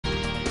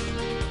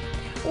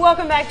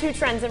Welcome back to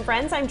Trends and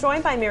Friends. I'm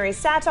joined by Mary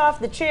Satoff,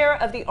 the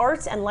chair of the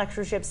Arts and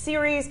Lectureship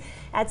Series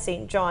at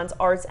St. John's.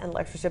 Arts and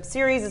Lectureship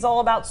Series is all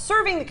about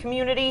serving the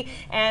community,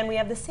 and we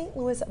have the St.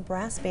 Louis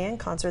Brass Band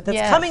concert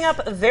that's coming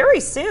up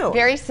very soon.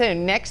 Very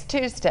soon, next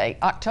Tuesday,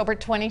 October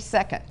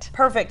 22nd.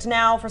 Perfect.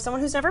 Now, for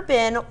someone who's never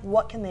been,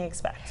 what can they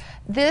expect?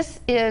 This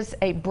is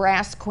a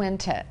brass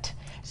quintet.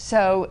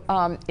 So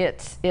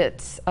it's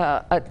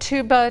a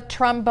tuba,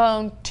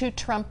 trombone, 2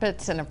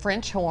 trumpets, and a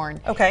French horn.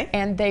 Okay.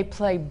 And they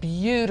play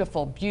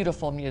beautiful,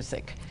 beautiful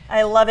music.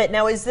 I love it.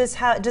 Now, is this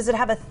does it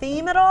have a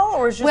theme at all,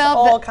 or is it just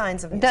all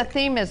kinds of music? The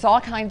theme is all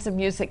kinds of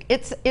music.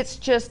 It's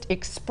just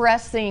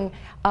expressing.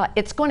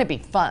 It's going to be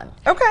fun.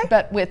 Okay.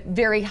 But with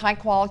very high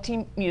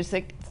quality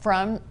music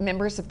from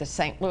members of the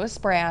St. Louis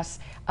Brass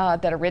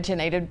that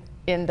originated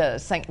in the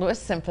St. Louis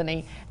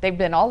Symphony. They've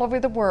been all over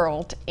the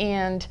world,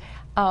 and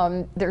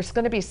there's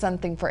going to be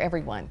something for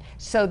everyone.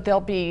 So there'll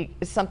be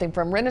something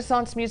from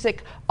Renaissance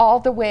music all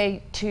the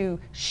way to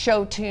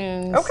show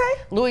tunes. Okay.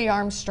 Louis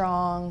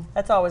Armstrong.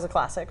 That's always a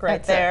classic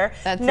right there.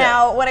 That's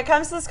now, when it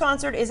comes to this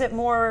concert, is it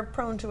more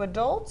prone to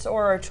adults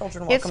or are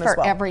children welcome as well?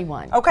 It's for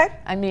everyone. Okay.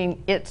 I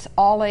mean, it's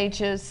all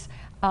ages.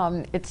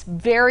 It's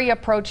very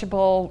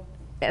approachable.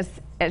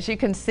 As you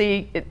can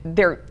see,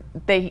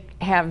 they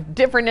have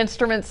different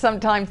instruments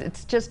sometimes.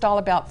 It's just all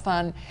about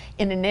fun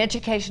in an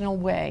educational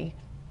way.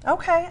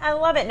 Okay, I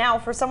love it. Now,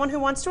 for someone who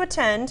wants to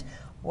attend,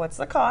 what's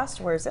the cost?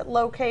 Where is it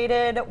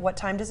located? What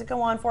time does it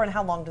go on for, and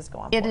how long does it go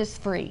on for? It is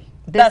free.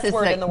 Best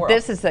word in the world.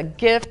 This is a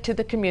gift to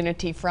the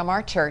community from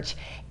our church,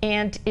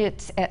 and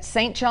it's at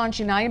St. John's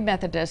United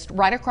Methodist,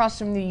 right across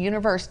from the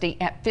university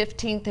at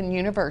 15th and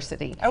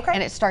University. Okay.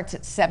 And it starts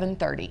at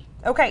 7:30.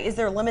 Okay, is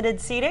there limited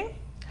seating?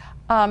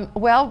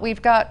 Well,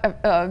 we've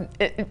got,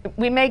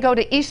 we may go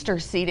to Easter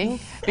seating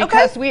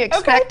because we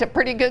expect a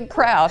pretty good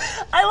crowd.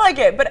 I like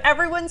it, but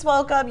everyone's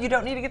welcome. You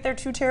don't need to get there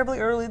too terribly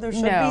early. There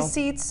should be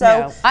seats.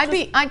 So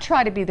I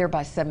try to be there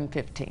by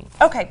 7:15.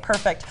 Okay,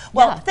 perfect.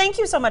 Well, thank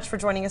you so much for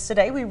joining us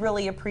today. We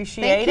really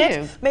appreciate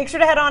it. Make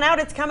sure to head on out.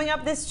 It's coming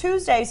up this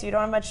Tuesday, so you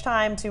don't have much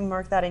time to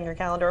mark that in your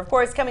calendar. Of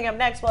course, coming up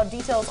next, we'll have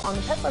details on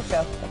the Petlo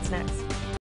Show. That's next.